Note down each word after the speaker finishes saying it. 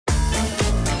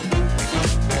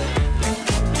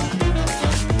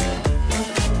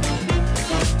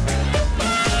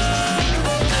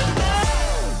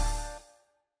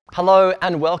Hello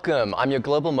and welcome. I'm your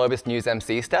Global Mobis News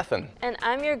MC, Stefan. And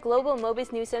I'm your Global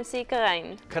Mobis News MC,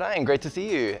 Karijn. Karijn, great to see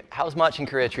you. How's March in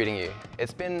Korea treating you?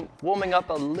 It's been warming up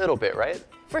a little bit, right?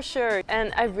 For sure,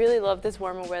 and I really love this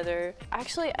warmer weather.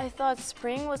 Actually, I thought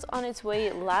spring was on its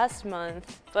way last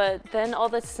month, but then all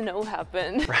that snow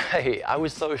happened. Right, I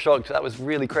was so shocked. That was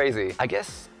really crazy. I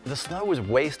guess the snow was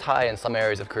waist high in some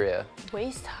areas of Korea.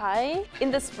 Waist high?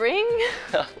 In the spring?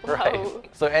 Right. Wow.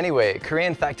 So anyway,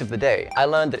 Korean fact of the day. I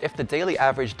learned that if the daily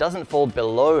average doesn't fall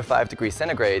below 5 degrees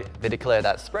centigrade, they declare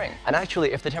that spring. And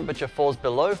actually, if the temperature falls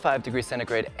below 5 degrees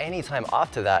centigrade anytime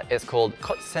after that, it's called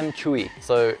컷샘추위.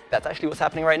 So that's actually what's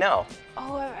happening right now.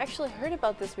 Oh, I've actually heard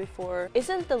about this before.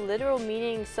 Isn't the literal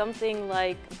meaning something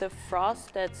like the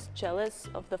frost that's jealous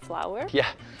of the flower? Yeah,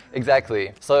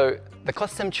 exactly. So the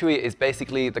컷샘추위 is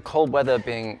basically the cold weather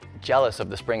being jealous of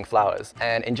the spring flowers.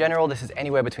 And in general, this is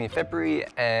anywhere between February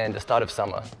and the start of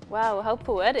summer. Wow, how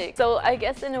poetic. So I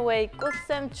guess in a way,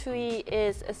 컷샘추위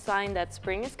is a sign that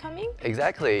spring is coming?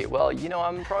 Exactly. Well, you know,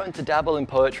 I'm prone to dabble in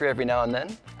poetry every now and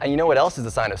then. And you know what else is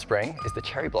a sign of spring? Is the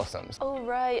cherry blossoms. Oh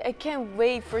right, I can't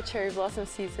wait for cherry blossom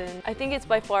season. I think it's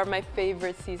by far my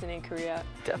favorite season in Korea.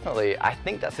 Definitely. I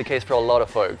think that's the case for a lot of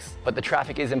folks. But the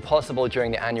traffic is impossible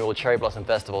during the annual Cherry Blossom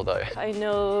Festival though. I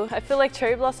know. I feel like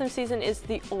cherry blossom season is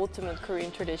the ultimate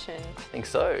Korean tradition. I think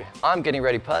so. I'm getting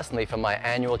ready personally for my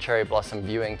annual cherry blossom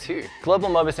viewing too. Global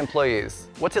Mobis employees,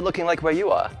 what's it looking like where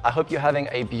you are? I hope you're having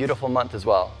a beautiful month as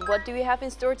well. What do we have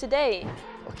in store today?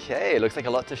 Okay, looks like a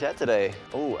lot to share today.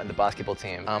 Oh, and the basketball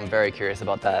team. I'm very curious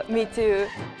about that. Me too.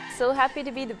 So happy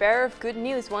to be the bearer of good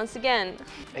news once again.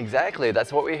 Exactly,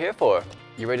 that's what we're here for.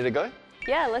 You ready to go?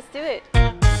 Yeah, let's do it.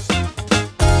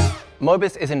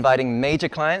 Mobis is inviting major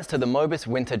clients to the Mobis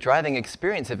Winter Driving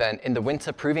Experience event in the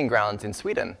Winter Proving Grounds in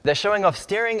Sweden. They're showing off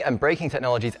steering and braking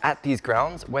technologies at these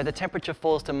grounds where the temperature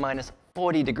falls to minus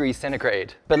 40 degrees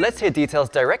centigrade. But let's hear details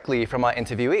directly from our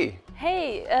interviewee.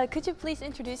 Hey, could you please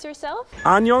introduce yourself?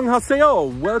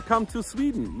 Hyundai, welcome to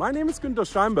Sweden. My name is Guenter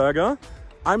Steinberger.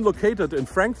 I'm located in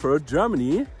Frankfurt,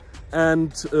 Germany,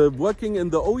 and working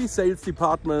in the OE sales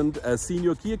department as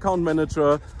senior key account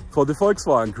manager for the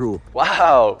Volkswagen Group.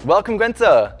 Wow, welcome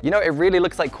Guenter. You know, it really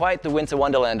looks like quite the winter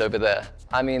wonderland over there.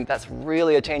 I mean, that's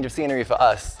really a change of scenery for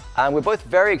us. And we're both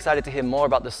very excited to hear more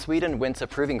about the Sweden Winter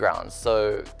Proving Grounds.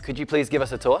 So could you please give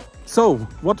us a tour? So,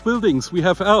 what buildings we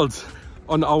have else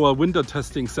on our winter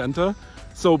testing center?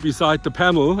 So beside the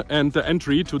panel and the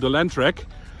entry to the land track,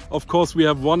 of course we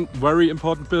have one very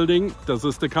important building. This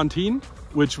is the canteen,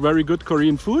 which very good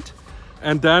Korean food.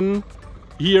 And then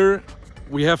here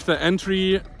we have the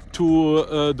entry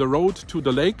to the road to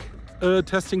the lake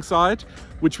testing site,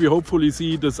 which we hopefully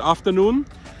see this afternoon.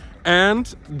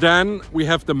 And then we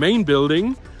have the main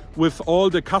building with all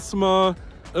the customer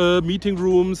meeting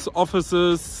rooms,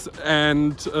 offices,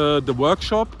 and the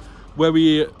workshop where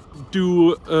we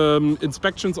do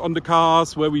inspections on the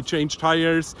cars, where we change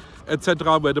tires,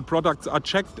 etc., where the products are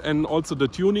checked and also the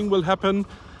tuning will happen.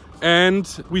 And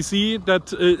we see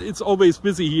that it's always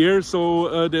busy here,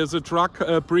 so there's a truck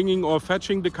bringing or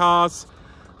fetching the cars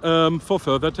for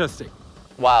further testing.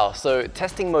 Wow, so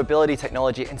testing mobility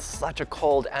technology in such a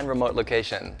cold and remote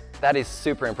location. That is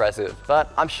super impressive,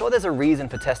 but I'm sure there's a reason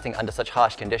for testing under such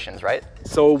harsh conditions, right?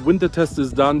 So winter test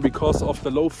is done because of the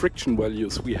low friction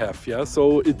values we have, yeah?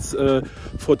 So it's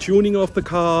for tuning of the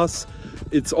cars,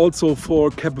 it's also for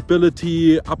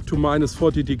capability up to minus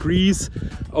 40 degrees.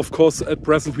 Of course, at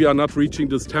present we are not reaching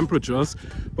these temperatures,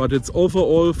 but it's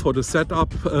overall for the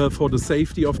setup, for the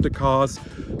safety of the cars,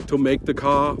 to make the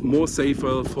car more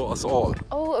safer for us all.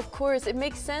 Oh, of course, it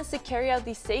makes sense to carry out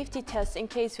these safety tests in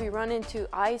case we run into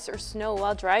ice or snow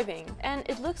while driving. And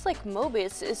it looks like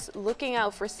Mobis is looking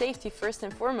out for safety first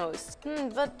and foremost.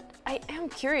 But I am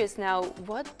curious now,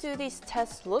 what do these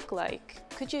tests look like?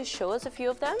 Could you show us a few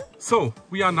of them? So,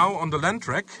 we are now on the land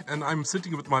track and I'm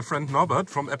sitting with my friend Norbert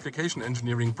from Application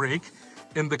Engineering Brake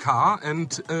in the car,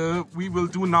 and we will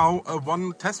do now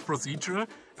one test procedure,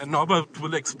 and Norbert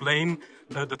will explain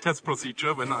the test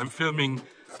procedure when I'm filming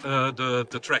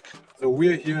the track. So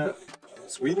we're here in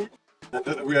Sweden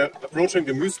and we are approaching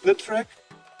the Mobis split track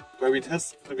where we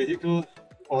test the vehicle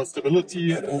for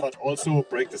stability but also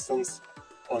brake distance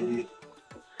on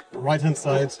the right hand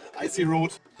side icy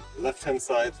road, left hand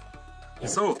side. Yeah.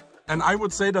 So, and I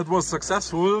would say that was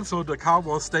successful, so the car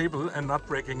was stable and not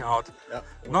breaking out. Yeah.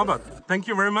 Norbert, thank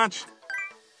you very much.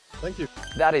 Thank you.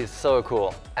 That is so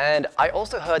cool. And I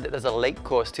also heard that there's a lake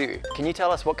course too. Can you tell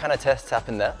us what kind of tests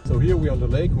happen there? So here we are on the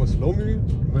lake with Lomi,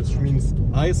 which means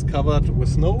ice covered with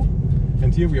snow.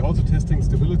 And here we're also testing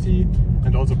stability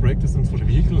and also brake distance for the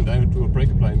vehicle. And I do a brake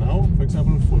apply now, for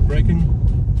example, full braking.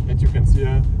 And you can see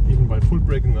here, even by full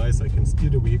braking ice, I can steer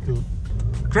the vehicle.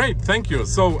 Great, thank you.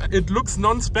 So it looks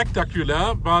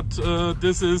non-spectacular, but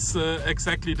this is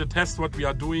exactly the test what we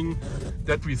are doing,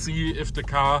 that we see if the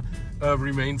car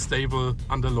remains stable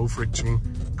under low friction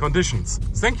conditions.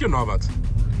 Thank you, Norbert.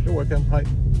 You're welcome. Hi.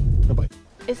 Bye-bye.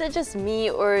 Is it just me,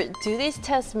 or do these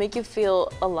tests make you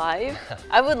feel alive?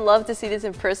 I would love to see this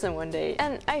in person one day.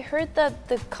 And I heard that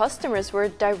the customers were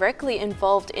directly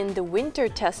involved in the winter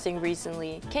testing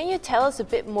recently. Can you tell us a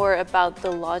bit more about the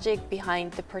logic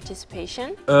behind the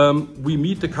participation? We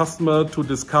meet the customer to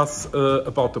discuss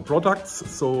about the products.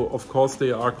 So of course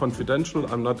they are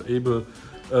confidential. I'm not able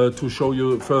to show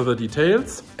you further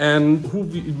details. And who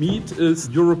we meet is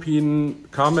European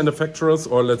car manufacturers,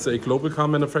 or let's say global car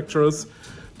manufacturers.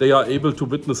 They are able to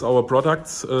witness our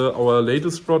products, our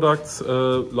latest products,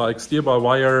 like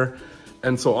steer-by-wire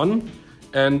and so on.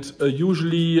 And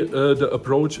usually the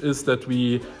approach is that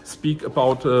we speak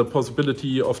about the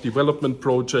possibility of development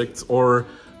projects or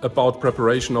about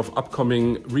preparation of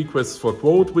upcoming requests for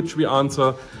quote, which we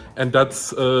answer. And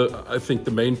that's, I think,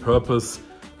 the main purpose,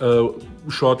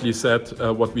 shortly said,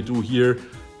 what we do here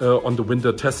on the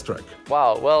winter test track.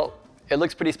 Wow, well, it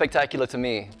looks pretty spectacular to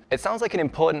me. It sounds like an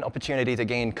important opportunity to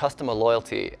gain customer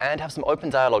loyalty and have some open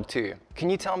dialogue too. Can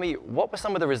you tell me what were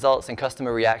some of the results and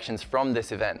customer reactions from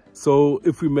this event? So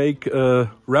if we make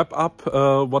a wrap up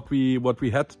what we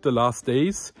had the last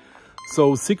days,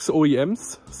 so 6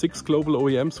 OEMs, 6 global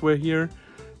OEMs were here,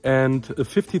 and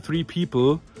 53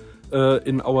 people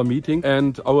in our meeting,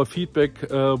 and our feedback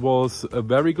was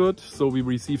very good. So we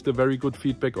received a very good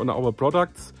feedback on our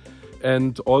products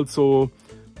and also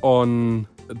on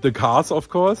the cars, of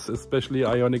course, especially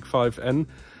Ioniq 5N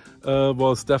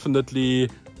was definitely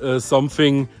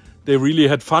something they really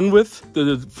had fun with.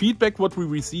 The feedback what we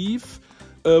receive,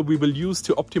 we will use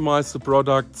to optimize the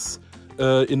products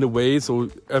in a way.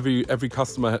 So every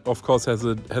customer, of course, has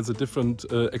a different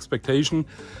expectation,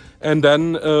 and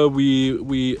then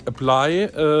we apply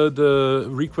the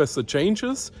requested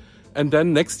changes, and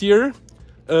then next year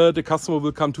the customer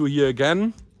will come to here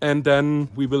again, and then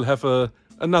we will have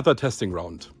another testing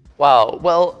round. Wow,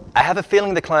 well, I have a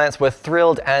feeling the clients were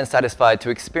thrilled and satisfied to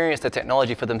experience the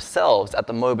technology for themselves at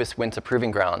the Mobis Winter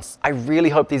Proving Grounds. I really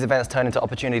hope these events turn into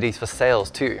opportunities for sales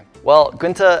too. Well,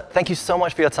 Guenter, thank you so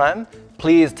much for your time.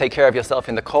 Please take care of yourself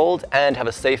in the cold and have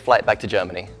a safe flight back to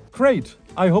Germany. Great.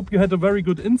 I hope you had a very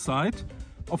good insight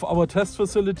of our test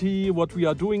facility, what we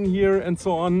are doing here and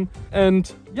so on.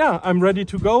 And yeah, I'm ready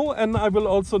to go, and I will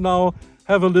also now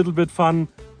have a little bit fun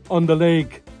on the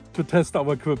lake to test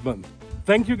our equipment.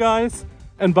 Thank you guys,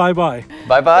 and bye-bye.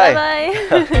 Bye-bye.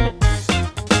 Bye-bye.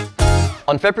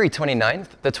 On February 29th,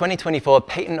 the 2024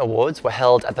 Patent Awards were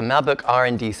held at the Marburg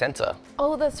R&D Center.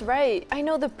 Oh, that's right. I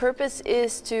know the purpose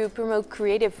is to promote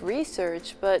creative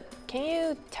research, but can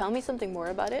you tell me something more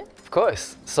about it? Of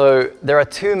course. So there are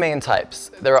 2 main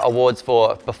types. There are awards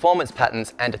for performance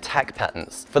patents and attack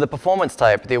patents. For the performance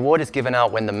type, the award is given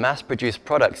out when the mass-produced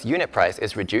product's unit price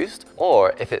is reduced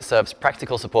or if it serves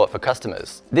practical support for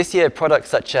customers. This year, products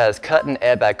such as curtain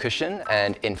airbag cushion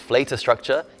and inflator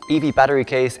structure, EV battery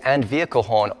case, and vehicle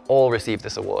horn all received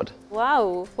this award.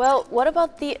 Wow. Well, what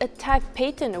about the Attack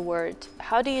Patent Award?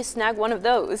 How do you snag one of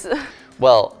those?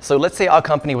 Well, so let's say our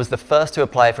company was the first to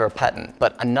apply for a patent,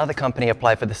 but another company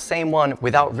applied for the same one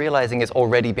without realizing it's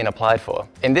already been applied for.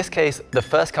 In this case, the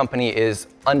first company is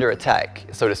under attack,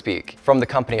 so to speak, from the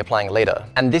company applying later.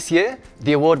 And this year,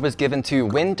 the award was given to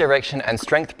wind direction and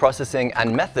strength processing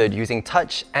and method using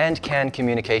touch and CAN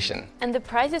communication. And the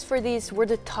prizes for these were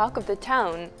the talk of the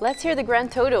town. Let's hear the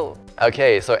grand total.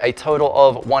 Okay, so a total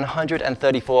of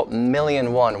 134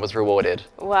 million won was rewarded.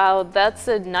 Wow, that's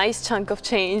a nice chunk of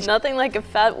change. Nothing like a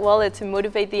fat wallet to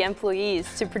motivate the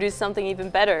employees to produce something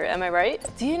even better, am I right?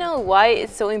 Do you know why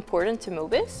it's so important to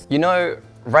Mobis? You know,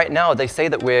 right now they say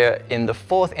that we're in the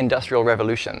 4th industrial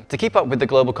revolution. To keep up with the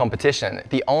global competition,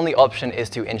 the only option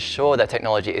is to ensure that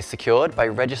technology is secured by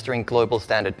registering global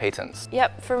standard patents.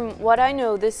 Yep, from what I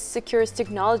know, this secures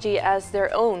technology as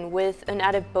their own with an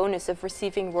added bonus of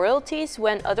receiving royalties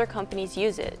when other companies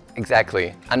use it.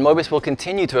 Exactly. And Mobis will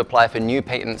continue to apply for new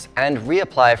patents and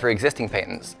reapply for existing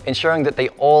patents, ensuring that they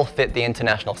all fit the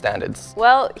international standards.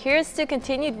 Well, here's to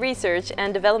continued research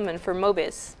and development for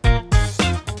Mobis.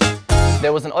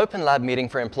 There was an open lab meeting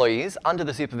for employees under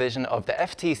the supervision of the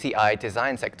FTCI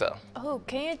design sector. Oh,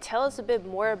 can you tell us a bit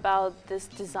more about this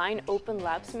Design Open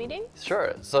Labs meeting?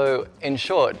 Sure. So, in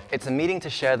short, it's a meeting to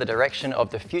share the direction of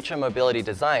the future mobility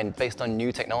design based on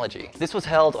new technology. This was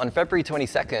held on February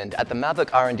 22nd at the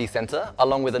Maverick R&D Center,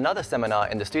 along with another seminar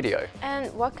in the studio.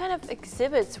 And what kind of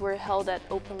exhibits were held at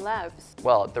Open Labs?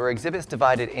 Well, there were exhibits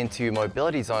divided into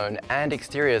mobility zone and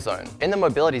exterior zone. In the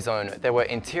mobility zone, there were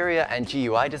interior and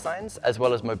GUI designs, as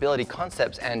well as mobility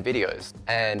concepts and videos.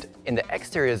 And in the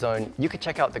exterior zone, you could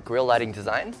check out the grille lighting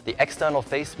design, the external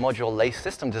face module lace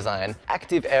system design,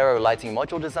 active aero lighting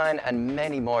module design, and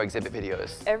many more exhibit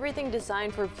videos. Everything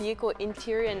designed for vehicle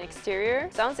interior and exterior?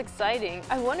 Sounds exciting.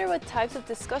 I wonder what types of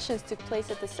discussions took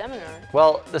place at the seminar.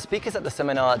 Well, the speakers at the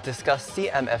seminar discussed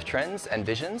CMF trends and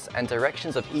visions and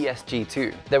directions of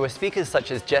ESG2. There were speakers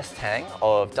such as Jess Tang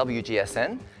of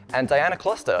WGSN, and Diana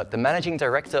Kloster, the Managing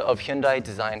Director of Hyundai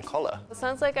Design Collar.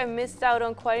 Sounds like I missed out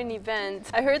on quite an event.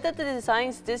 I heard that the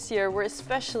designs this year were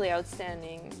especially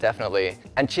outstanding. Definitely.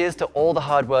 And cheers to all the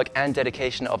hard work and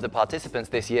dedication of the participants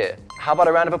this year. How about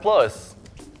a round of applause?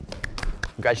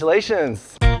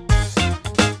 Congratulations!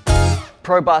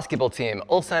 Pro basketball team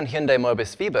Ulsan Hyundai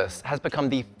Mobis Phoebus has become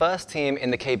the first team in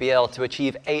the KBL to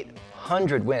achieve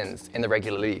 800 wins in the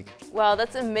regular league. Wow,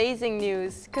 that's amazing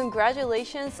news.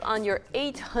 Congratulations on your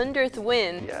 800th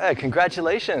win. Yeah,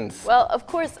 congratulations. Well, of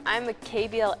course, I'm a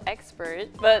KBL expert,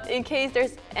 but in case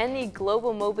there's any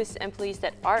Global Mobis employees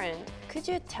that aren't, could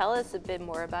you tell us a bit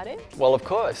more about it? Well, of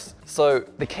course. So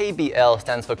the KBL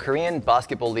stands for Korean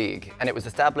Basketball League, and it was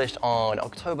established on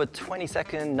October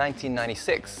 22nd,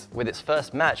 1996, with its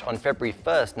first match on February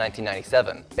 1st,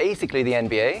 1997. Basically the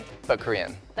NBA, but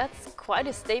Korean. That's quite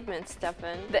a statement,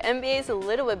 Stefan. The NBA is a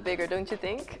little bit bigger, don't you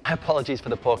think? Apologies for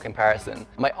the poor comparison.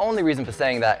 My only reason for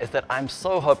saying that is that I'm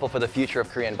so hopeful for the future of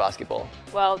Korean basketball.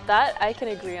 Well, that I can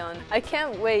agree on. I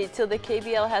can't wait till the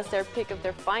KBL has their pick of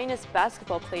their finest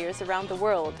basketball players around the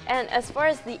world. And as far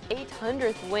as the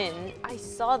 800th win, I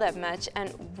saw that match and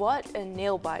what a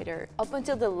nail-biter. Up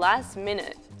until the last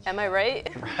minute. Am I right?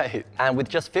 Right. And with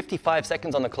just 55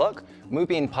 seconds on the clock,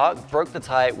 Moobin Park broke the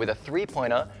tie with a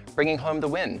three-pointer, bringing home the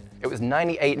win. It was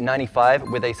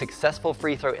 98-95 with a successful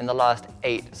free throw in the last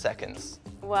 8 seconds.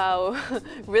 Wow,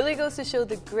 really goes to show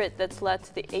the grit that's led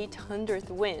to the 800th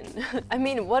win. I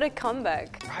mean, what a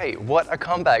comeback. Right, what a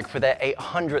comeback for their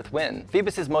 800th win.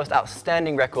 Phoebus' most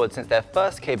outstanding record since their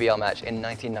first KBL match in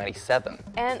 1997.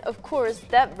 And of course,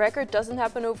 that record doesn't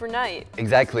happen overnight.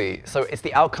 Exactly, so it's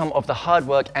the outcome of the hard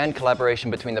work and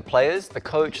collaboration between the players, the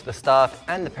coach, the staff,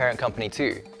 and the parent company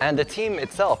too. And the team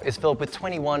itself is filled with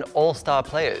 21 all-star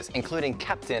players, including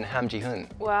captain Ham Ji-hoon.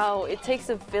 Wow, it takes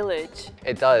a village.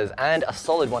 It does, and a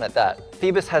solid one at that.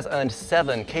 Phoebus has earned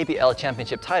 7 KBL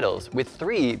championship titles, with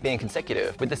 3 being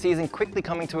consecutive. With the season quickly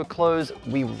coming to a close,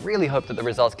 we really hope that the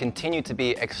results continue to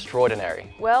be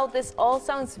extraordinary. Well, this all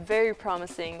sounds very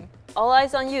promising. All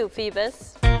eyes on you,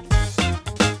 Phoebus.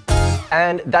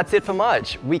 And that's it for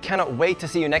March. We cannot wait to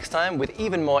see you next time with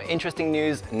even more interesting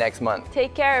news next month.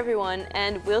 Take care, everyone,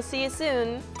 and we'll see you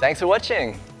soon. Thanks for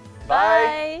watching.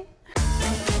 Bye.